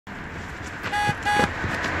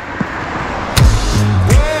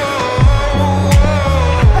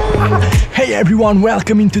Hey everyone,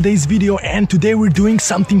 welcome in today's video, and today we're doing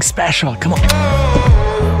something special. Come on.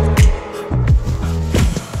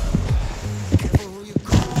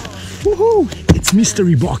 Woohoo! It's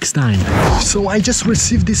mystery box time. So I just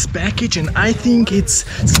received this package and I think it's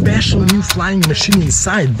special new flying machine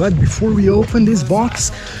inside. But before we open this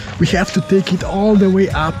box, we have to take it all the way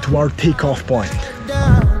up to our takeoff point.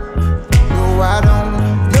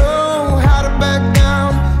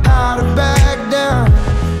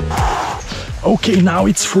 Okay, now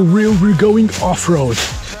it's for real, we're going off-road.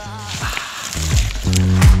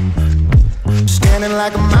 Standing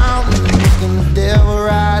like a mountain, looking the devil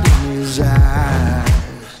right in his eyes.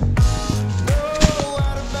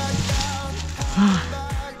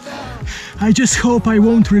 I just hope I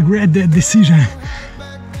won't regret that decision.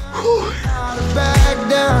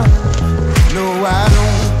 No, I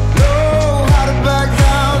don't know how to back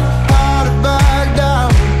down, how to back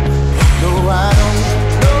down. No, I don't.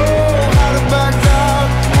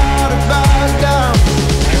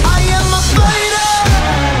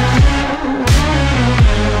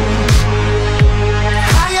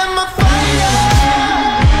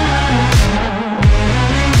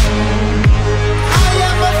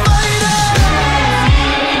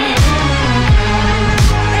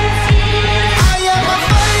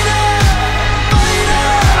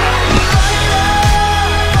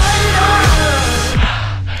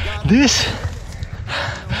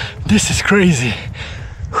 This is crazy.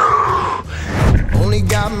 Only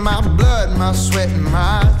got my blood, my sweat, and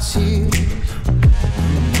my tears.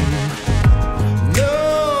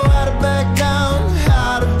 Know how to back down,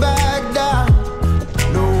 how to back down.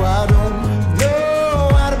 No, I don't know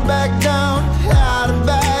how to back down, how to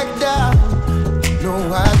back down. No,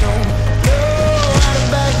 I don't know how to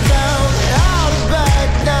back down, how to back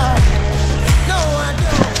down. No, I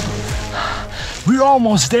don't. We're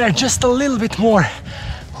almost there, just a little bit more.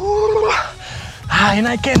 And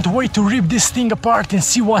I can't wait to rip this thing apart and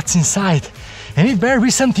see what's inside. And it better be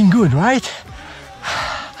something good, right?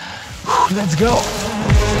 Let's go.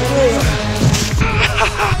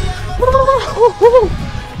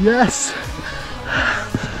 Yes!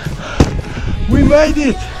 We made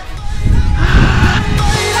it!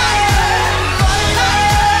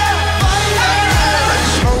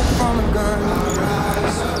 Smoke from a gun,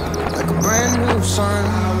 like a brand new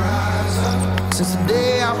sun. Since the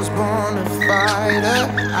day I was born a fighter,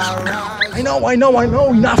 I know,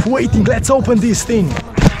 enough waiting, let's open this thing.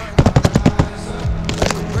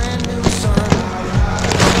 Brand new sun.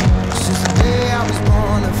 Since the day I was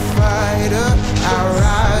born a fighter, I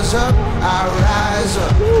rise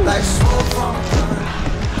up like smoke from a gun.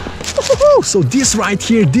 So this right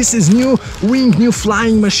here, this is new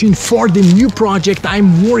flying machine for the new project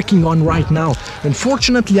I'm working on right now.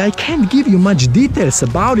 Unfortunately, I can't give you much details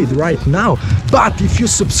about it right now, but if you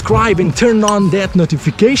subscribe and turn on that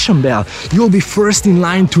notification bell, you'll be first in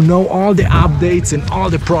line to know all the updates and all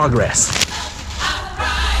the progress.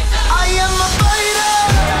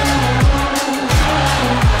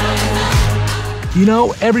 You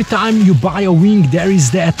know, every time you buy a wing, there is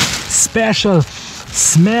that special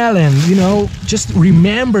smell, and you know, just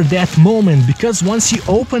remember that moment, because once you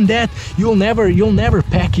open that, you'll never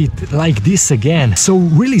pack it like this again. So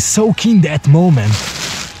really soak in that moment.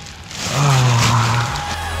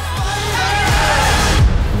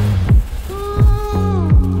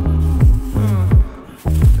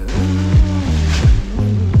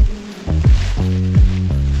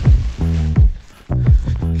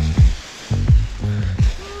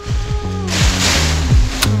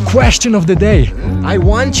 Question of the day. I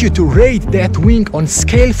want you to rate that wing on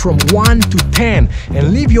scale from 1 to 10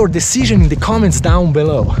 and leave your decision in the comments down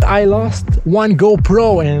below. I lost one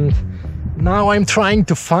GoPro and now I'm trying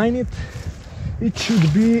to find it. It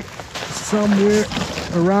should be somewhere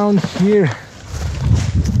around here.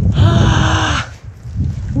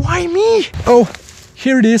 Why me? Oh,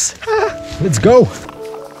 here it is. Let's go.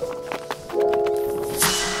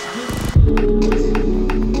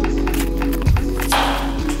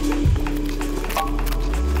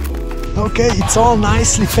 Okay, it's all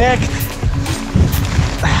nicely packed.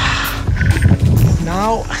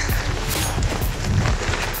 Now,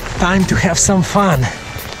 time to have some fun.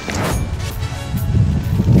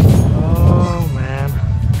 Oh man,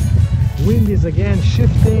 wind is again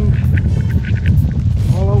shifting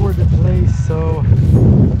all over the place, so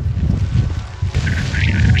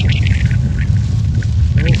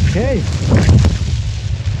okay,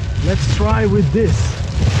 let's try with this.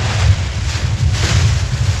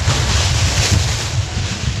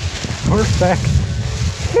 Perfect.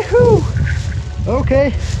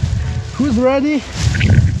 Okay, who's ready?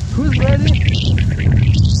 Who's ready?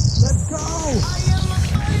 Let's go!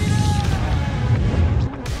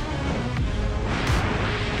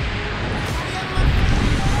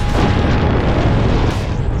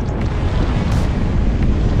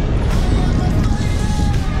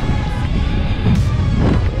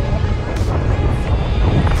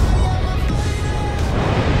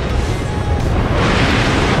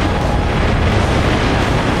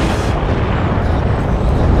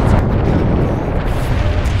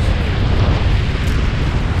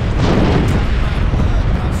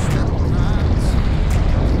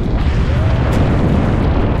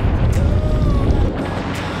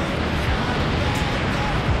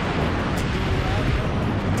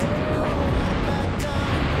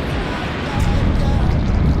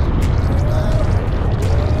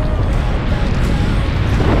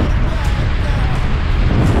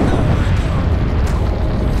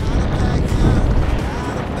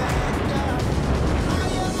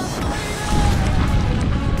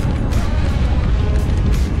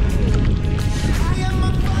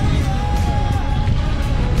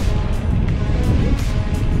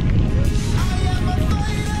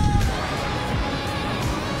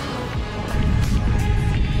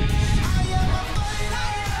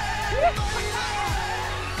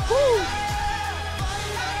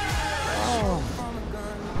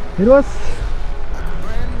 It was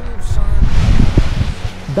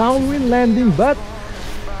downwind landing, but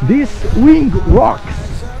this wing rocks.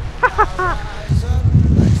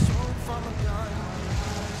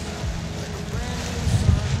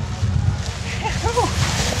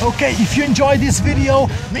 Okay, if you enjoyed this video,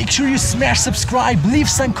 make sure you smash subscribe, leave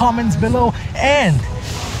some comments below, and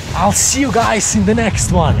I'll see you guys in the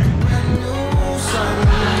next one.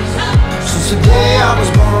 Since the day I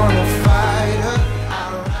was born.